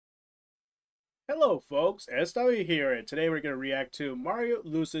Hello folks, SW here, and today we're going to react to Mario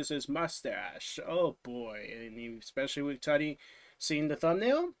loses his mustache. Oh boy, and especially with Tuddy seeing the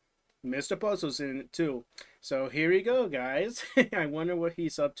thumbnail, Mr. Puzzle's in it too. So here we go, guys. I wonder what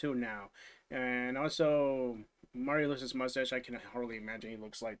he's up to now. And also, Mario loses his mustache, I can hardly imagine he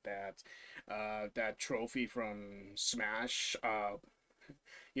looks like that. That trophy from Smash,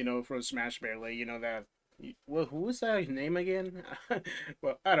 from Smash Melee, that. Well, who was that name again?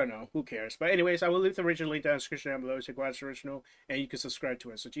 Well, I don't know. Who cares? But anyways, I will leave the original link down in the description down below so you can watch the original, and you can subscribe to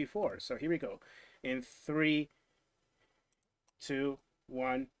SG4. So here we go. In 3, 2,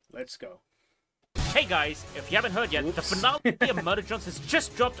 1, let's go. Hey guys, if you haven't heard yet, the finale of Murder Jones has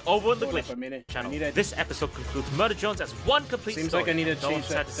just dropped over on the Glitch channel. This episode concludes Murder Jones as one complete story. Seems like I need to change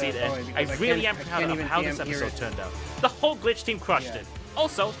that. To see it end. I really am proud of how this episode turned out. The whole Glitch team crushed it.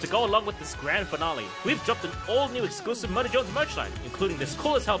 Also, to go along with this grand finale, we've dropped an all-new exclusive Murder Jones merch line, including this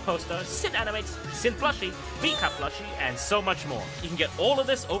cool as hell poster, Sin Animates, Sin Plushie, VCap Plushie, and so much more. You can get all of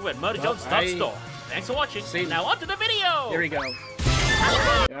this over at murderjones.store. Thanks for watching. Now on to the video! Here we go.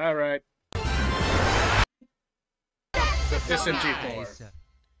 Alright. SMG4.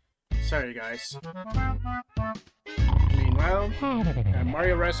 Sorry guys. Meanwhile, at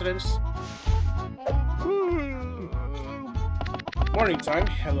Mario Residence. Morning time.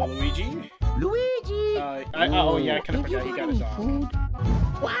 Hello, Luigi. Luigi! Oh yeah, I kind of forgot he got a dog.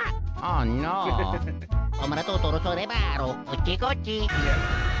 What? Oh no.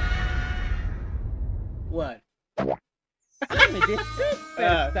 What?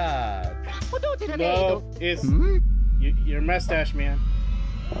 No, No, it's your mustache, man.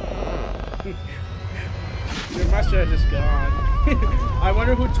 Your mustache is gone. I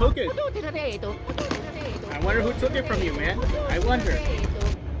wonder who took it. I wonder who took it from you, man. I wonder. It's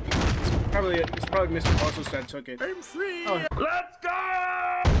probably Mr. Puzzles that took it. I'm free. Oh. Let's go!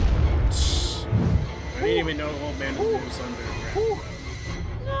 I didn't even know old man was underground.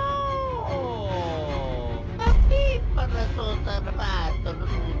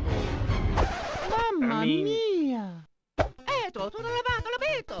 Mamma mia! I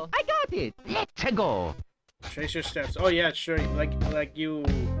got it! Let's go! Trace your steps. Oh yeah, sure. Like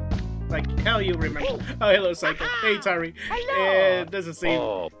how you remember. Oh, hello, Psycho. Hey, Tari. Hello. It doesn't seem.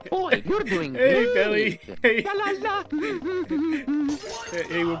 Oh, boy, you're doing Hey, good. Billy. Hey. La la la.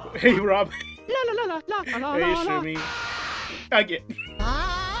 Hey, Rob. La la la la la Hey, la. Shimmy. I get.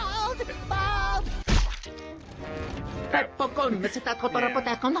 Popcorn, se sta con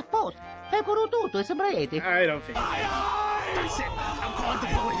la post. È tutto, è sembrete. I don't think. That's it. I'm calling the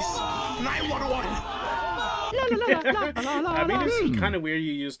police. 911. I mean, it's kind of weird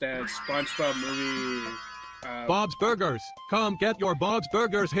you use that SpongeBob movie. Bob's Burgers. Come get your Bob's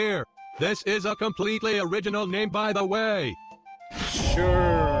Burgers here. This is a completely original name, by the way.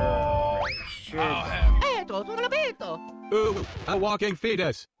 Sure. Ooh, a walking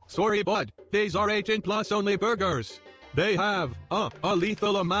fetus. Sorry, bud. These are 18 plus only burgers. They have a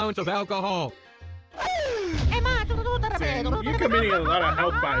lethal amount of alcohol. Dang, you're committing a lot of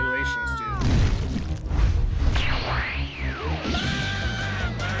health violations, dude.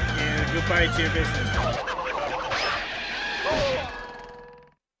 Yeah, goodbye to your business.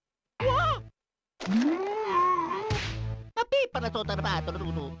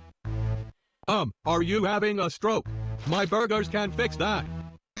 Are you having a stroke? My burgers can fix that.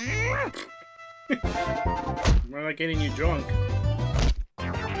 More like getting you drunk.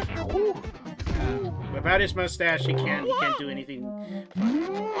 Without his mustache, he can't do anything.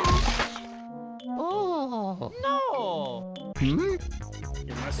 Oh no! Your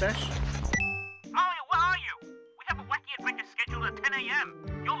mustache? Mario, where are you? We have a wacky adventure scheduled at 10 a.m.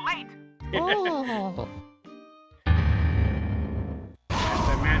 You're late. Oh!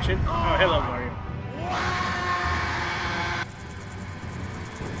 The mansion? Oh, hello, Mario.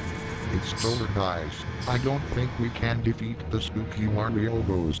 It's over, guys. I don't think we can defeat the spooky Wario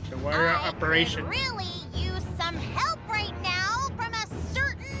ghost. The Wario operation. Really use some help right now from a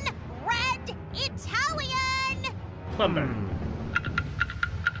certain red Italian. Plumber.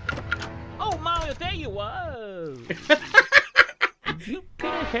 Oh, Mario, there you are. Did you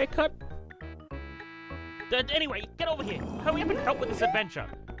get a haircut? Anyway, get over here. Hurry up and help with this adventure.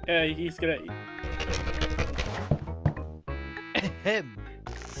 He's gonna.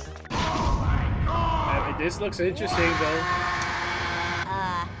 This looks interesting, though.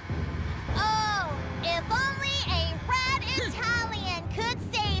 Oh, if only a red Italian could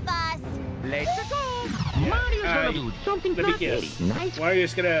save us. Let's go! Mario's gonna do something Let me fabulous. guess. Nice.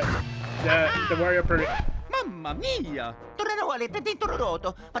 Wario's gonna. The Wario per. Mamma mia!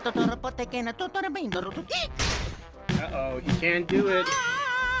 Uh-oh, he can't do it.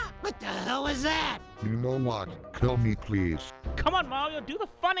 What the hell was that? You know what? Kill me, please. Come on, Mario, do the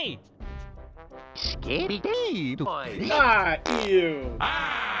funny. Scary day, boy. Ah, ew.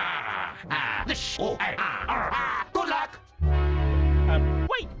 Good luck.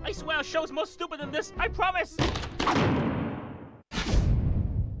 Wait, I swear our show's more stupid than this. I promise.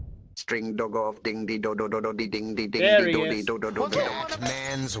 String dog off ding dee do do do do dee ding dee ding There dee he do is. dee do do do.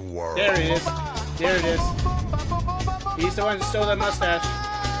 Man's world. There it is. There it is. He's the one who stole that mustache.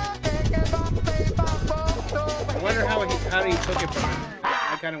 I wonder how he took it from him.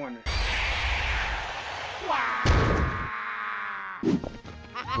 I kind of wonder.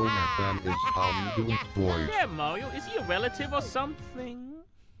 Jonathan is how you do it, boys. Yeah, Mario, is he a relative or something?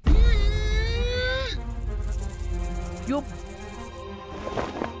 You.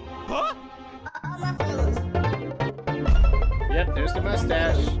 Huh? Yep, there's the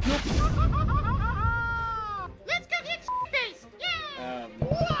mustache. Let's go get face! Yeah!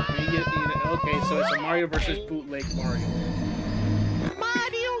 Okay, so it's a Mario versus bootleg Mario.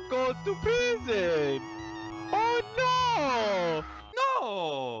 Mario goes to prison! Oh no!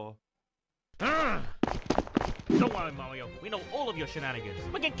 No! Don't worry, Mario. We know all of your shenanigans.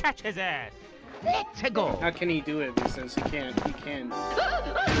 We can catch his ass. Let's go. How can he do it? Since he can't. He can. Do it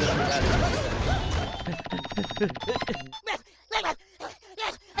without his mustache.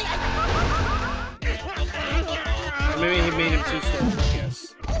 Maybe he made him too slow.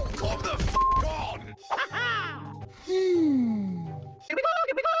 Yes. Come the f on!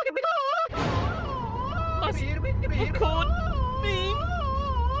 You caught me?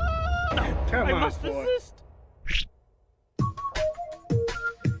 Come I on, must boy. resist.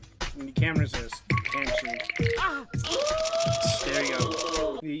 You can't resist. Can't you? There you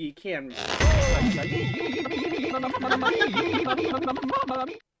go. You can't resist.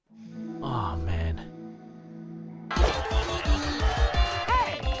 Oh, man.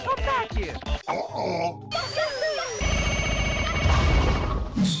 Hey, come back here. Uh-oh.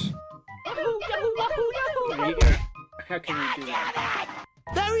 How can you do that?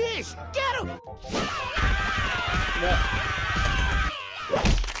 There he is. Get him. What?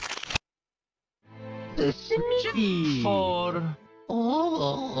 The sneaky. For...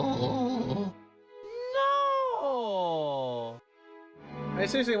 Oh. No! I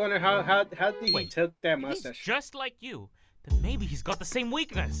seriously wonder how did he Wait, took that He's mustache? just like you. Then maybe he's got the same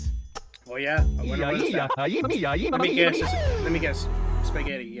weakness. Oh yeah. I wonder what is that. Let me guess. Let me guess.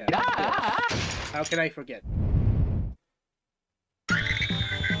 Spaghetti. Yeah. of course. How can I forget?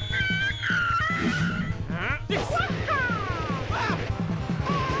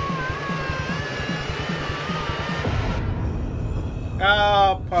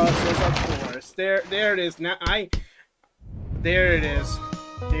 Oh, puzzles, of course. There it is. Now there it is.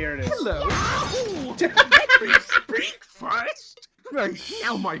 There it is. Hello! Speak first! Right,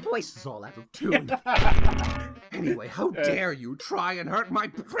 now my voice is all out of tune. Anyway, how dare you try and hurt my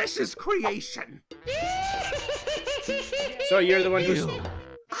precious creation? So you're the one who's...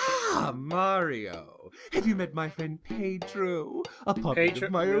 Ah, Mario. Have you met my friend Pedro? A puppet Pedro?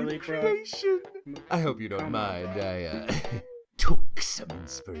 of my Really, own bro? creation. I hope you don't Come mind. I took some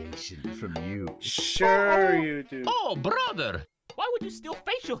inspiration from you. Sure you do. Oh, brother! Why would you steal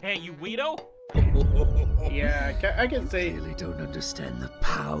facial hair, you weirdo? Yeah, I can say... You really don't understand the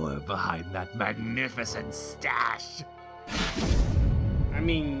power behind that magnificent stash. I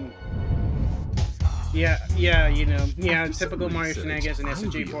mean... Yeah, you know, typical Mario shenanigans and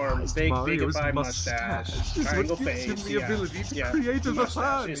SG for big, bigified mustache, triangle face, it's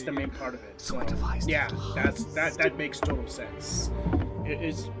the main part of it. So, yeah, that makes total sense.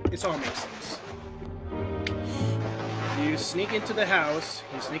 It's all makes sense. You sneak into the house.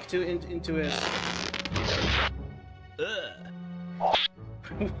 You sneak into his.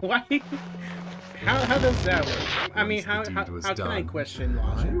 Why? How does that work? I mean, how can I question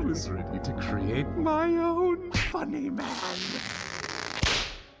logic? I was ready to create my own funny man.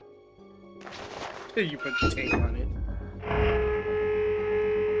 You put the tape on it.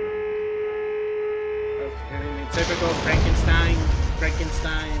 Okay, typical Frankenstein.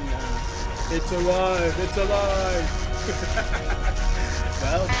 It's alive! It's alive!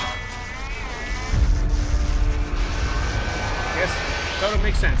 Well, I guess totally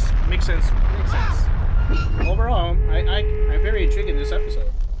makes sense. Makes sense. Overall, I'm very intrigued in this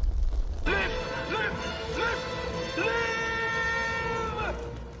episode.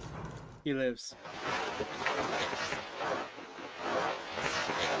 He lives.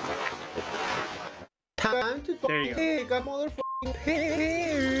 Time to There you go. take a motherfucking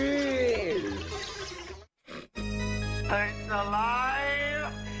pill. It's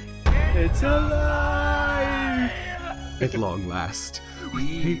alive! It's alive! At long last,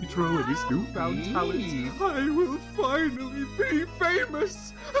 Pedro and his newfound talents, I will finally be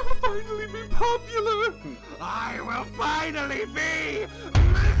famous. I will finally be popular. I will finally be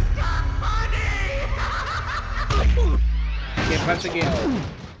Mr. Funny. Get punch again.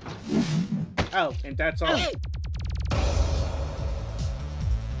 Oh, and that's all.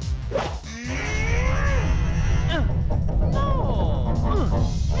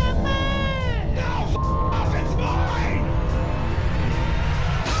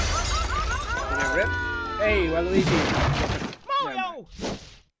 Rip. Hey, Waluigi. Mario!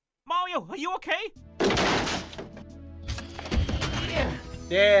 Mario, are you okay?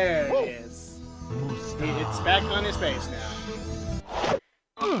 There it is. It's back on his face now.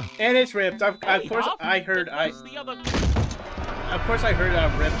 And it's ripped. Of course, I heard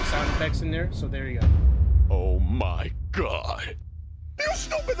Rip sound effects in there, so there you go. Oh my god. You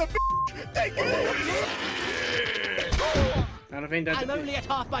stupid bitch! Take it! I don't think that's. I'm only at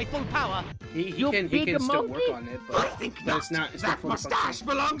half my full power. He can still work on it, but it's not. It's not That mustache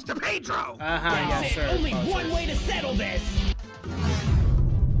belongs to Pedro. Yes, sir. Only one way to settle this.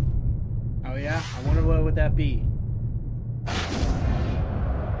 Oh yeah, I wonder what would that be.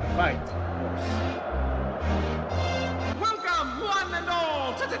 Fight, of course. Welcome, one and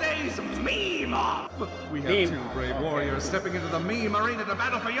all, to today's meme off. We have two brave warriors stepping into the meme arena to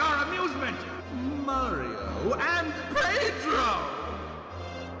battle for your amusement. Mario and Pedro.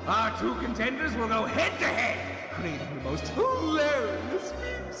 Our two contenders will go head to head, creating the most hilarious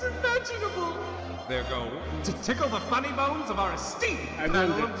memes imaginable. Their goal, to tickle the funny bones of our esteemed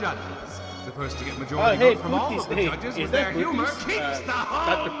panel of judges. The first to get majority vote from all of the judges with their humor keeps the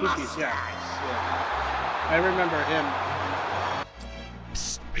whole mustache. Yeah. I remember him.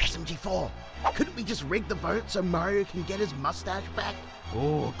 Psst, SMG4. Couldn't we just rig the vote so Mario can get his mustache back?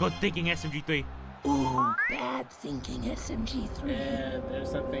 Oh, good thinking, SMG3. Ooh, bad thinking, SMG3. Yeah, there's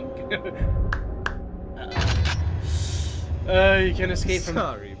something. You can escape from.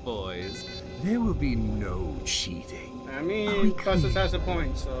 Sorry, boys. There will be no cheating. I mean, Custis has a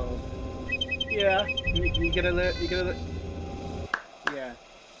point, so. Yeah, you gotta let. Yeah.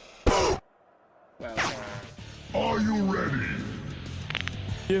 Well. Are you ready?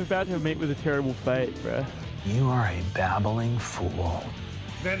 You're about to meet with a terrible fate, bruh. You are a babbling fool.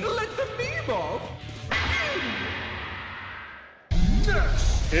 Then let the meme off.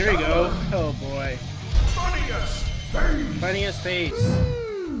 Here we go. Oh boy. Funniest face.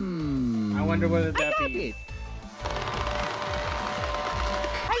 I wonder what would that be.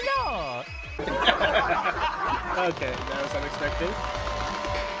 Hello. Okay, that was unexpected.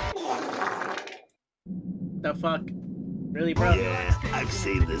 The fuck? Really, bro? Yeah, I've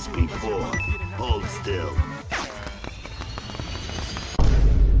seen this before. Hold still.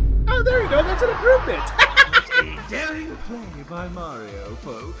 Oh, there you go. That's an improvement. A daring play by Mario,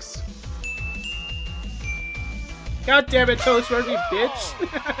 folks. God damn it, Toast Rugby, bitch.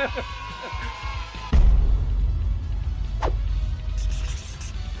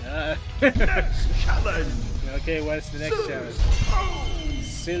 Challenge. Okay, what's the next challenge?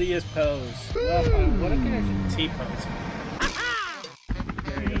 Silliest pose. Well, what can I do? T-pose.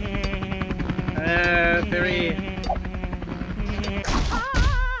 There you go. Very...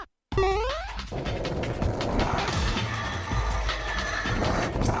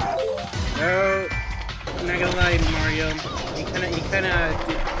 No, I'm not gonna lie, Mario. He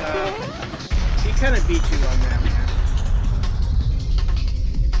kind of beat you on that, man.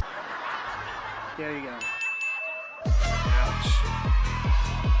 There you go. Ouch.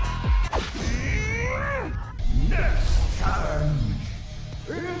 Next challenge.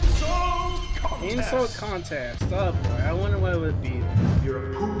 Insult contest. Oh boy, I wonder what it would be.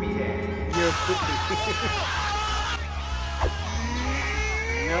 You're a poopy head. You're a poopy.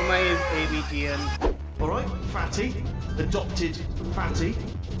 No, my ABGN. Alright, Fatty. Adopted Fatty.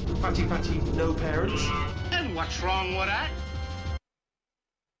 Fatty, no parents. And what's wrong with that?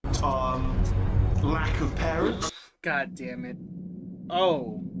 Lack of parents. God damn it.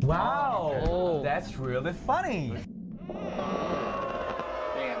 Oh. Wow. Oh, that's really funny.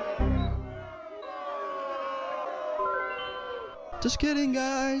 Damn it. Just kidding,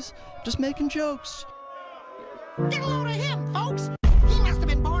 guys. Just making jokes. Get a load of him, folks. He must have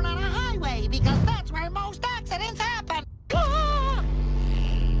been born on a highway because that's where most accidents happen.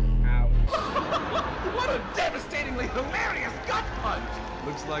 What a devastatingly hilarious gut punch!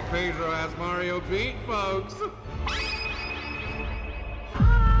 Looks like Pedro has Mario beat, folks.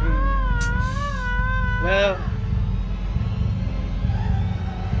 Well.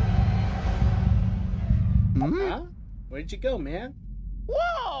 Huh? Where'd you go, man?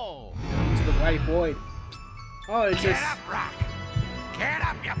 Whoa! To the white void. Oh, it's just. Get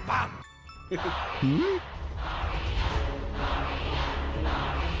up, you bum!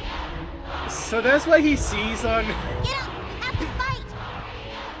 So that's what he sees on. Get up! We have to fight!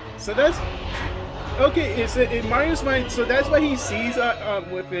 So that's okay. It's in Mario's mind. So that's what he sees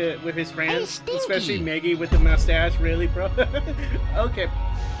with his friends, especially Meggy with the mustache. Really, bro? Okay,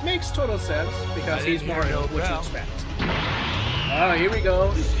 makes total sense because he's Mario. What you expect? Oh, here we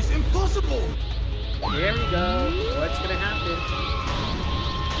go. This is impossible. Here we go. What's gonna happen?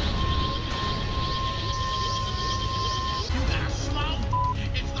 You got a small.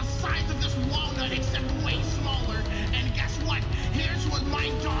 It's the size of this walnut, except way smaller. And guess what? Here's what my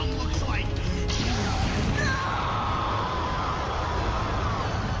dong looks like.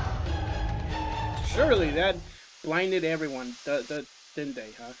 Surely that blinded everyone, didn't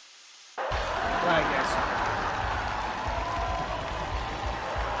they, huh? Well, I guess.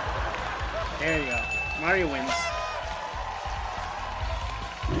 There you go. Mario wins.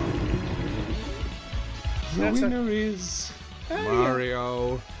 The winner is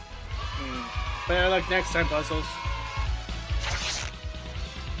Mario. Yeah. Better luck next time, Puzzles.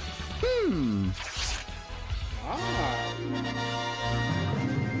 Ah.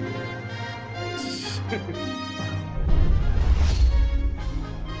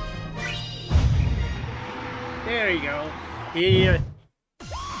 There you go. He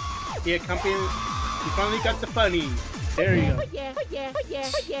accompanied. He finally got the funny. There you go.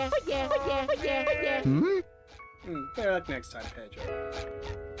 Better luck next time, Pedro.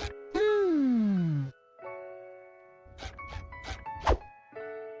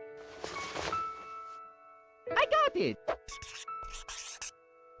 I got it.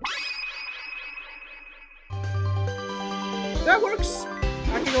 That works.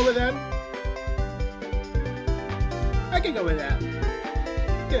 I can go with that. I can go with that.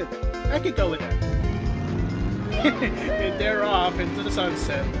 Good. I can go with that. And they're off into the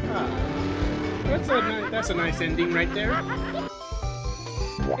sunset. Ah, that's a nice ending right there.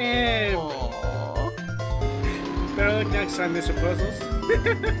 And better luck next time, Mr. Puzzles.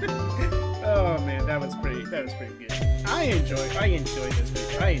 Oh man, that was pretty good. I enjoy this video. I enjoy this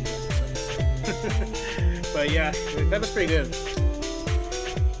episode. But yeah, that was pretty good.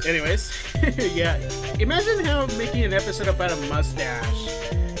 Anyways, yeah. Imagine how making an episode about a mustache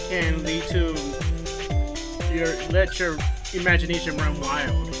can lead to let your imagination run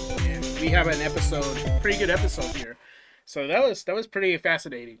wild. And we have an episode, pretty good episode here. So that was pretty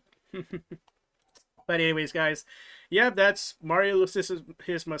fascinating. But anyways, guys, yeah, that's Mario loses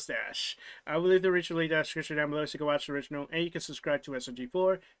his mustache. I will leave the original link in the description down below so you can watch the original and you can subscribe to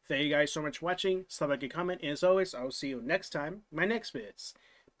SMG4. Thank you guys so much for watching. Stop like and comment, and as always, I will see you next time in my next vids.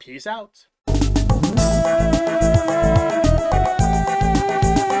 Peace out.